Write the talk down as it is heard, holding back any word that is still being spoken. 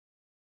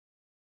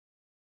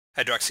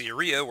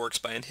Hydroxyurea works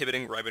by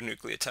inhibiting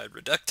ribonucleotide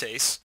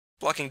reductase,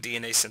 blocking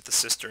DNA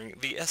synthesis during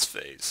the S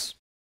phase.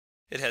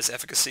 It has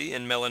efficacy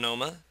in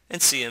melanoma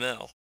and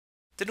CML.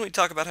 Didn't we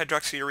talk about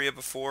hydroxyurea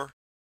before?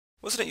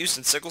 Wasn't it used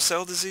in sickle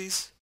cell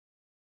disease?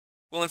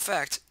 Well, in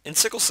fact, in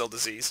sickle cell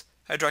disease,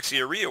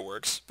 hydroxyurea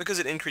works because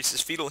it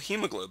increases fetal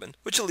hemoglobin,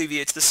 which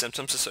alleviates the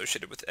symptoms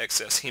associated with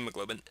excess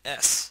hemoglobin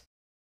S.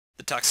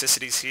 The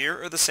toxicities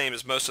here are the same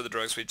as most of the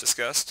drugs we've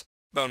discussed: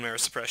 bone marrow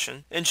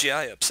suppression and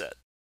GI upset.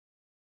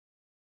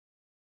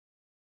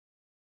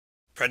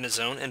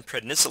 Prednisone and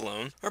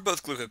prednisolone are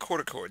both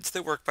glucocorticoids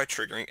that work by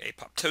triggering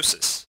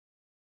apoptosis.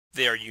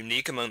 They are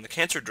unique among the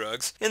cancer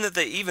drugs in that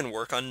they even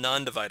work on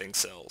non-dividing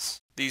cells.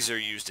 These are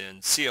used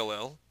in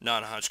CLL,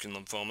 non-Hodgkin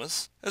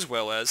lymphomas, as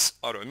well as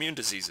autoimmune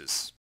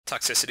diseases.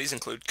 Toxicities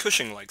include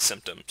Cushing-like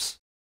symptoms.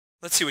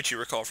 Let's see what you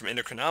recall from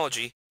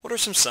endocrinology. What are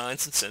some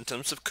signs and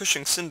symptoms of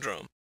Cushing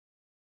syndrome?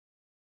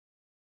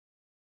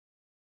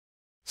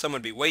 Some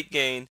would be weight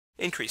gain,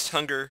 increased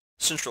hunger,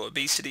 central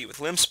obesity with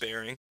limb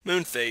sparing,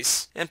 moon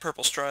face, and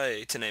purple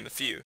striae, to name a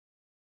few.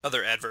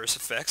 Other adverse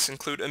effects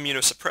include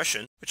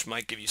immunosuppression, which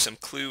might give you some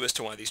clue as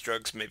to why these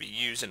drugs may be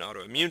used in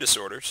autoimmune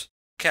disorders,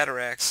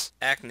 cataracts,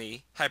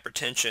 acne,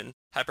 hypertension,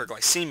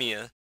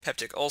 hyperglycemia,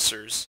 peptic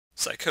ulcers,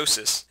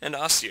 psychosis, and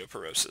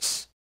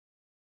osteoporosis.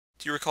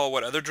 Do you recall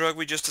what other drug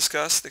we just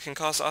discussed that can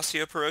cause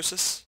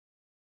osteoporosis?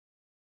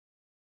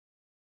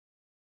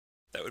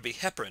 That would be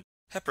heparin.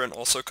 Heparin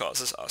also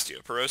causes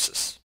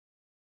osteoporosis.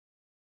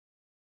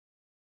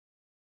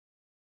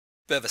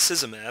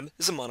 Bevacizumab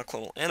is a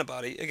monoclonal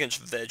antibody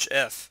against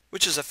VEGF,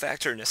 which is a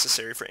factor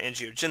necessary for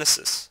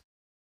angiogenesis.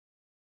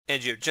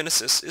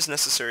 Angiogenesis is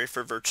necessary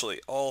for virtually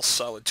all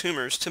solid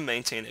tumors to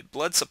maintain a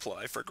blood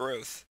supply for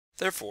growth.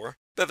 Therefore,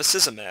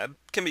 bevacizumab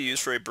can be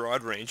used for a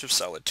broad range of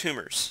solid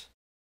tumors.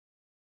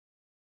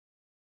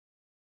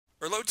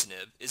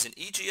 Erlotinib is an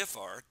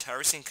EGFR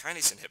tyrosine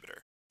kinase inhibitor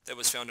that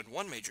was found in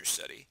one major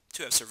study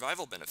to have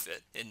survival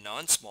benefit in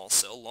non-small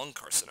cell lung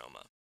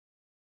carcinoma.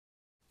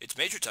 Its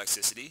major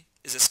toxicity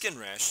is a skin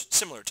rash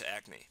similar to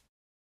acne.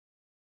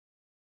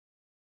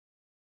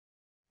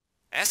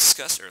 As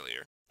discussed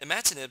earlier,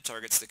 Imatinib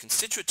targets the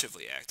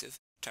constitutively active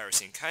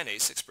tyrosine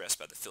kinase expressed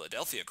by the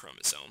Philadelphia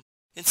chromosome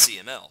in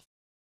CML.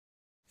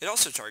 It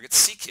also targets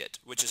c-KIT,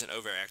 which is an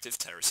overactive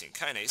tyrosine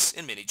kinase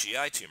in many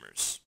GI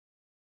tumors.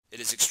 It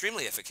is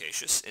extremely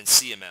efficacious in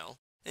CML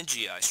and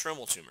GI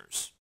stromal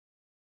tumors.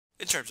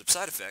 In terms of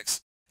side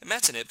effects,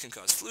 Imatinib can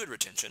cause fluid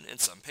retention in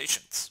some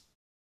patients.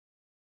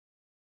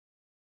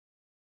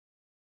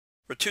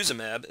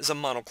 Rituximab is a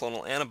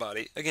monoclonal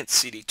antibody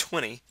against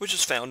CD20, which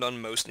is found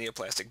on most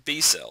neoplastic B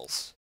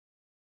cells.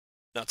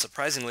 Not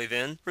surprisingly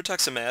then,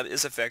 Rituximab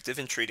is effective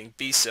in treating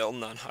B-cell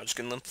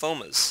non-Hodgkin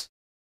lymphomas.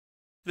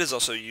 It is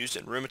also used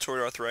in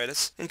rheumatoid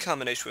arthritis in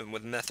combination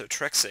with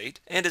methotrexate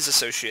and is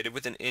associated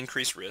with an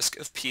increased risk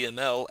of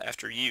PML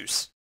after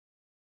use.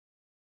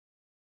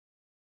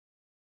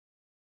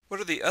 What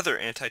are the other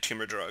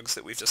anti-tumor drugs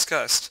that we've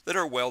discussed that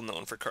are well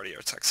known for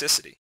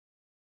cardiotoxicity?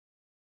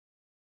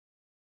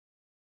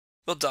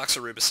 Well,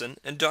 doxorubicin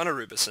and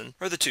daunorubicin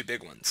are the two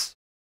big ones.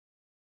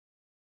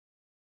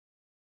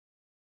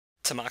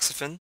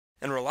 Tamoxifen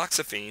and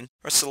Raloxifene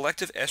are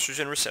selective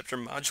estrogen receptor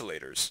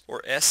modulators,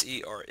 or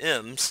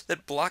SERMs,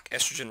 that block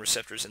estrogen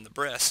receptors in the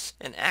breast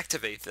and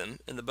activate them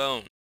in the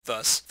bone.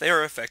 Thus, they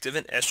are effective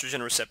in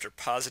estrogen receptor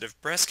positive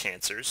breast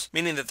cancers,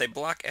 meaning that they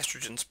block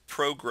estrogen's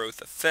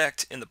pro-growth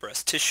effect in the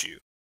breast tissue.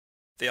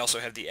 They also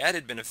have the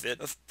added benefit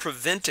of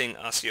preventing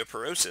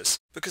osteoporosis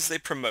because they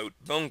promote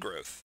bone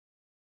growth.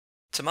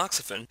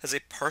 Tamoxifen has a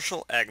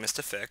partial agonist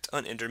effect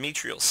on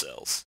endometrial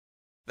cells.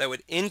 That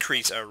would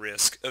increase our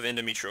risk of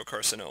endometrial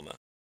carcinoma.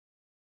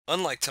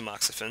 Unlike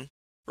tamoxifen,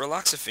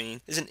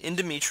 Raloxifene is an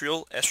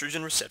endometrial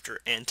estrogen receptor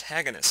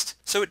antagonist,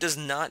 so it does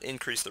not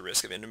increase the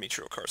risk of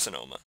endometrial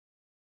carcinoma.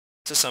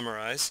 To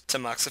summarize,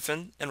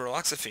 tamoxifen and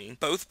Raloxifene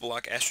both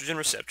block estrogen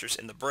receptors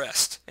in the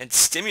breast and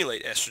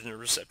stimulate estrogen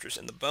receptors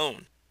in the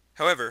bone.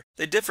 However,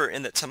 they differ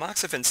in that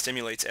tamoxifen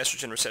stimulates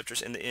estrogen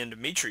receptors in the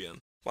endometrium,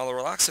 while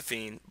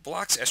Raloxifene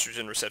blocks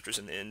estrogen receptors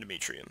in the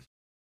endometrium.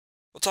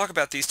 We'll talk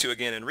about these two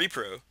again in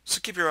repro, so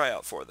keep your eye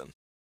out for them.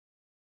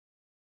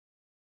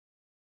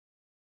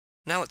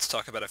 Now let's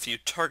talk about a few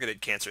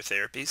targeted cancer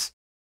therapies.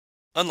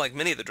 Unlike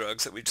many of the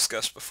drugs that we've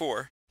discussed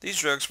before, these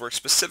drugs work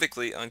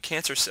specifically on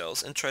cancer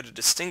cells and try to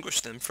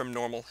distinguish them from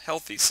normal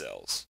healthy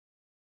cells.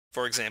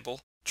 For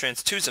example,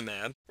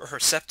 Trastuzumab, or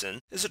Herceptin,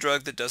 is a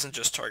drug that doesn't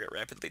just target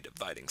rapidly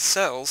dividing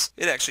cells,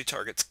 it actually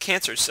targets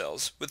cancer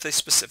cells with a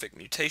specific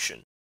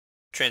mutation.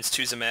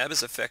 Trastuzumab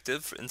is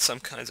effective in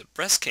some kinds of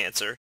breast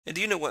cancer, and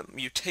do you know what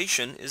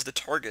mutation is the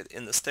target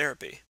in this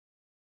therapy?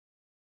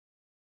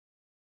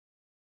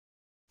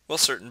 Well,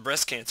 certain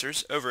breast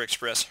cancers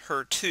overexpress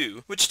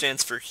HER2, which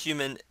stands for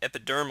Human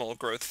Epidermal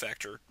Growth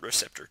Factor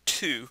Receptor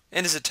 2,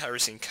 and is a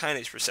tyrosine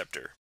kinase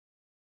receptor.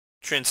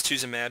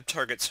 Trastuzumab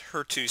targets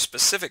HER2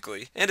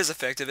 specifically, and is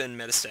effective in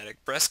metastatic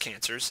breast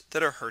cancers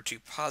that are HER2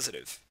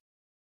 positive.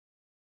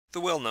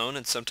 The well-known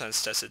and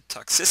sometimes tested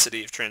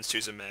toxicity of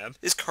Trastuzumab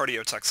is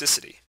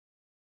cardiotoxicity.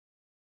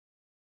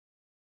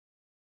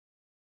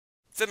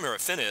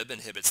 Vemurafenib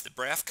inhibits the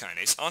BRAF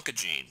kinase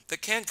oncogene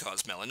that can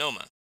cause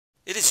melanoma.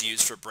 It is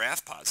used for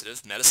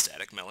BRAF-positive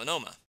metastatic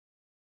melanoma.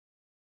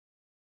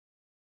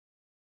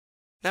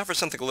 Now for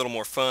something a little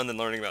more fun than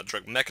learning about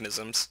drug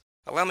mechanisms,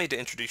 allow me to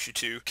introduce you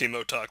to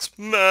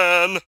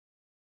Chemotoxman.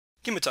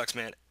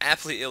 Chemotoxman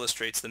aptly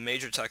illustrates the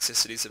major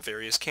toxicities of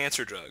various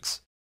cancer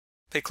drugs.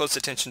 Pay close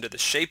attention to the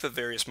shape of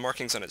various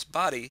markings on its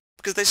body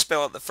because they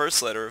spell out the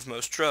first letter of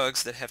most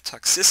drugs that have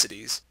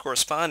toxicities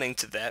corresponding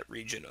to that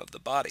region of the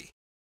body.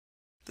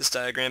 This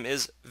diagram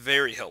is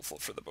very helpful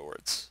for the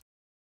boards.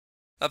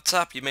 Up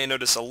top you may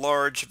notice a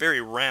large, very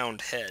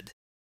round head.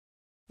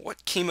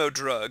 What chemo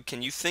drug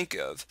can you think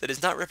of that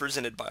is not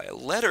represented by a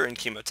letter in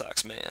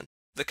Chemotoxman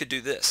that could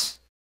do this?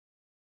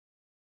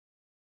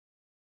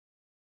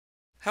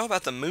 How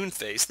about the moon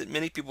face that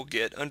many people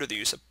get under the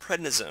use of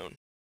Prednisone?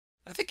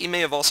 I think he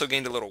may have also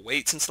gained a little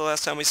weight since the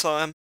last time we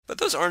saw him, but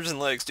those arms and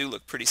legs do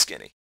look pretty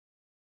skinny.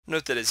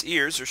 Note that his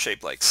ears are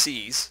shaped like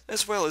C's,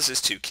 as well as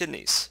his two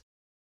kidneys.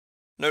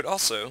 Note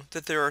also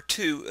that there are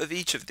two of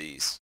each of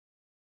these.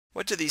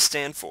 What do these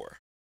stand for?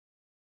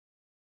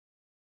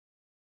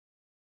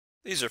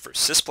 These are for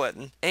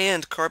cisplatin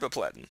and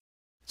carboplatin,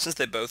 since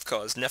they both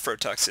cause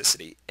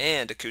nephrotoxicity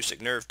and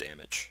acoustic nerve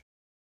damage.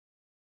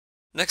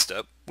 Next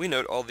up, we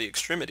note all the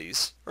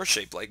extremities are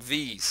shaped like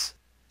V's.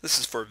 This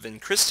is for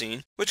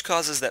vincristine, which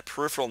causes that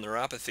peripheral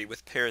neuropathy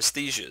with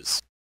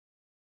paresthesias.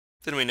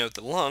 Then we note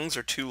the lungs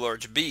are two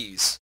large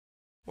B's.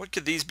 What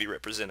could these be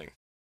representing?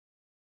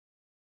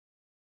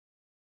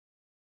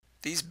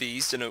 These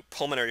B's denote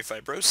pulmonary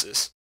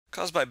fibrosis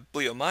caused by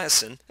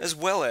bleomycin as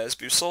well as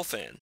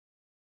busulfan.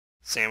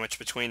 Sandwiched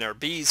between our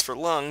B's for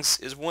lungs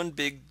is one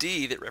big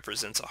D that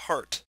represents a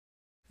heart.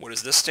 What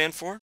does this stand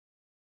for?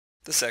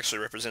 This actually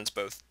represents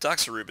both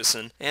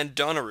doxorubicin and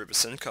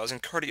daunorubicin causing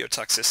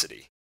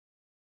cardiotoxicity.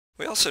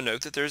 We also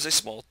note that there is a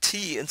small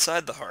T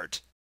inside the heart.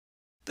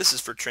 This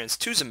is for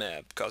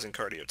Trastuzumab causing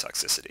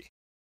cardiotoxicity.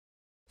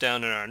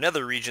 Down in our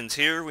nether regions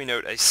here, we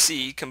note a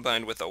C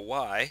combined with a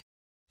Y.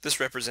 This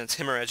represents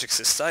hemorrhagic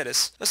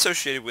cystitis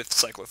associated with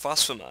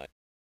cyclophosphamide.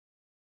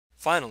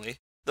 Finally,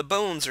 the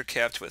bones are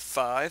capped with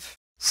 5,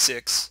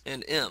 6,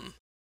 and M.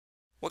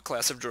 What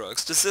class of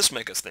drugs does this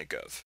make us think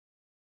of?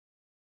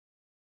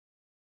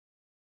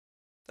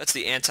 That's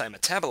the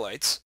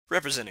anti-metabolites,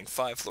 representing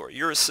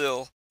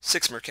 5-fluorouracil,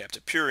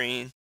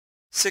 6-mercaptopurine,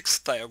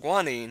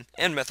 6-thioguanine,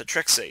 and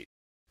methotrexate,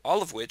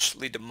 all of which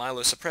lead to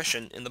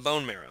myelosuppression in the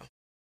bone marrow.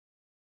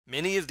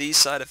 Many of these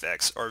side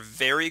effects are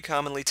very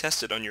commonly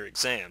tested on your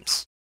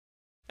exams.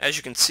 As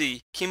you can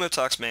see,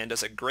 Chemotoxman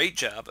does a great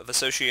job of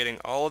associating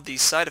all of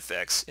these side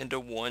effects into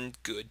one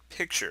good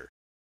picture.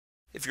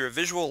 If you're a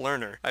visual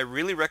learner, I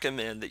really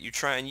recommend that you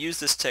try and use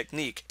this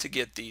technique to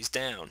get these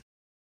down.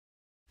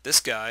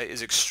 This guy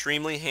is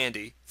extremely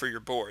handy for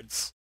your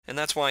boards, and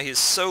that's why he is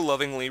so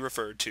lovingly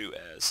referred to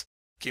as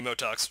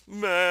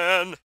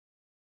Chemotoxman.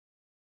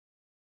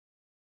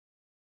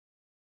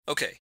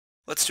 Okay,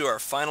 let's do our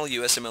final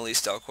USMLE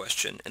style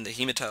question in the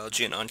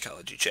Hematology and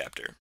Oncology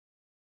chapter.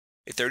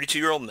 A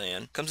 32-year-old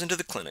man comes into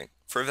the clinic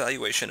for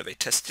evaluation of a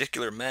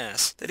testicular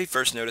mass that he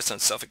first noticed on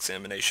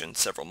self-examination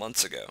several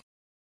months ago.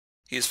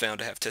 He is found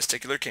to have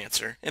testicular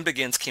cancer and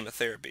begins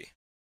chemotherapy.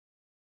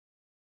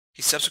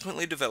 He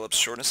subsequently develops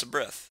shortness of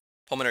breath.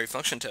 Pulmonary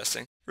function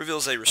testing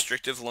reveals a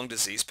restrictive lung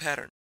disease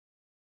pattern.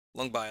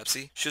 Lung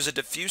biopsy shows a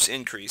diffuse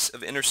increase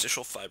of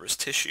interstitial fibrous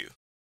tissue.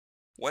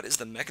 What is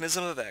the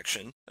mechanism of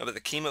action of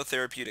the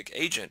chemotherapeutic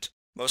agent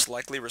most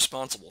likely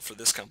responsible for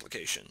this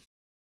complication?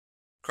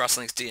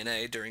 Cross-links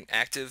DNA during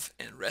active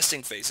and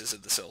resting phases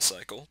of the cell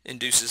cycle,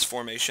 induces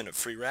formation of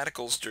free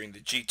radicals during the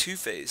G2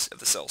 phase of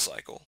the cell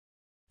cycle,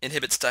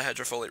 inhibits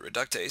dihydrofolate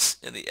reductase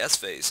in the S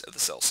phase of the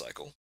cell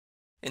cycle,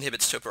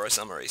 inhibits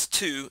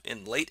topoisomerase II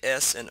in late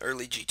S and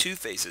early G2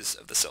 phases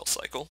of the cell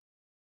cycle,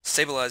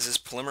 stabilizes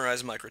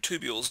polymerized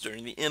microtubules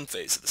during the M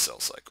phase of the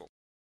cell cycle.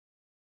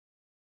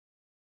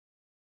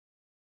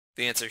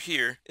 The answer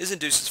here is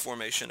induces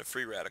formation of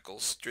free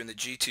radicals during the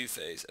G2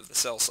 phase of the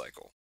cell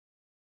cycle.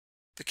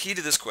 The key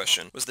to this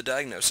question was the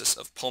diagnosis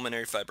of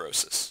pulmonary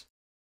fibrosis.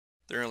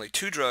 There are only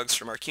two drugs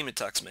from our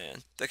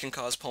Chemotoxman that can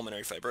cause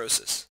pulmonary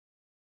fibrosis.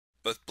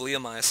 Both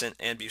bleomycin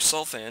and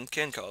busulfan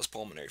can cause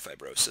pulmonary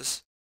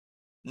fibrosis.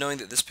 Knowing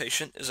that this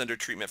patient is under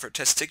treatment for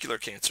testicular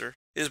cancer,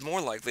 it is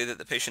more likely that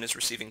the patient is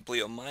receiving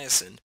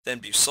bleomycin than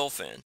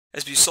busulfan,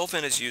 as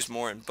busulfan is used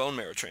more in bone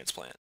marrow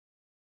transplant.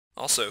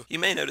 Also, you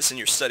may notice in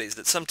your studies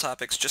that some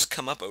topics just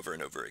come up over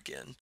and over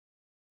again.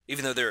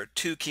 Even though there are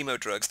two chemo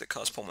drugs that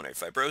cause pulmonary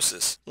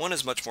fibrosis, one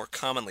is much more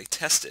commonly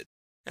tested,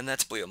 and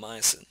that's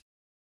bleomycin.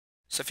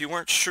 So if you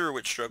weren't sure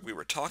which drug we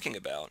were talking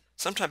about,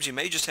 sometimes you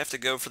may just have to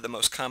go for the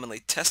most commonly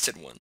tested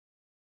one.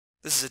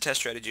 This is a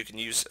test strategy you can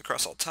use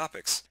across all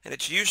topics, and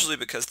it's usually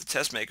because the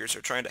test makers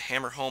are trying to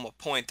hammer home a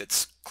point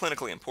that's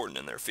clinically important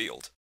in their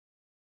field.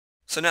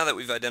 So now that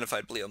we've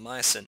identified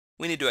bleomycin,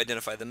 we need to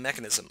identify the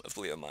mechanism of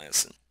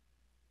bleomycin.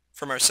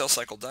 From our cell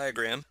cycle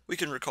diagram, we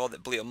can recall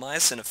that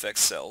bleomycin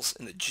affects cells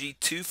in the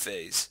G2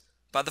 phase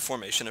by the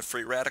formation of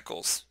free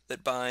radicals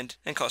that bind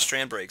and cause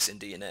strand breaks in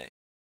DNA.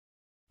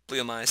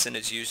 Bleomycin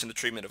is used in the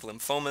treatment of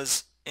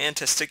lymphomas and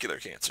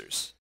testicular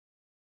cancers.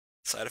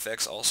 Side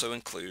effects also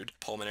include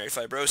pulmonary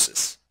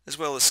fibrosis, as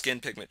well as skin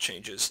pigment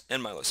changes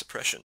and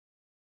myelosuppression.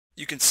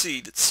 You can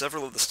see that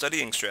several of the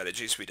studying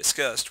strategies we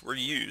discussed were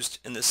used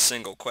in this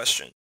single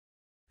question.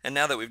 And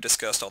now that we've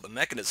discussed all the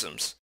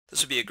mechanisms,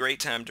 this would be a great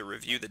time to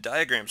review the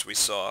diagrams we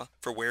saw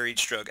for where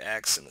each drug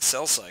acts in the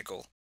cell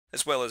cycle,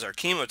 as well as our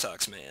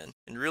chemotox man,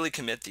 and really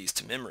commit these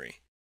to memory.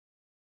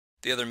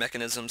 The other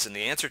mechanisms in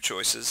the answer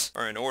choices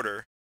are in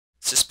order: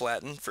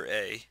 cisplatin for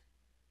A,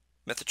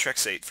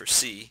 methotrexate for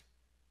C,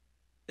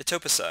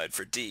 etoposide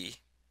for D,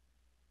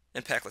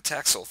 and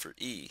paclitaxel for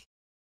E.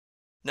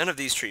 None of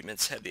these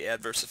treatments had the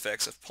adverse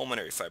effects of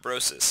pulmonary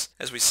fibrosis,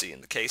 as we see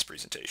in the case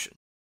presentation.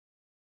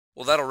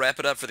 Well, that'll wrap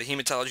it up for the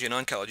Hematology and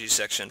Oncology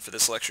section for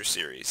this lecture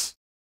series.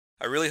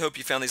 I really hope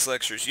you found these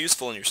lectures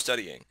useful in your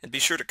studying, and be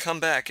sure to come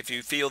back if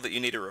you feel that you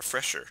need a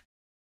refresher.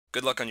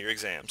 Good luck on your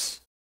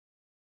exams.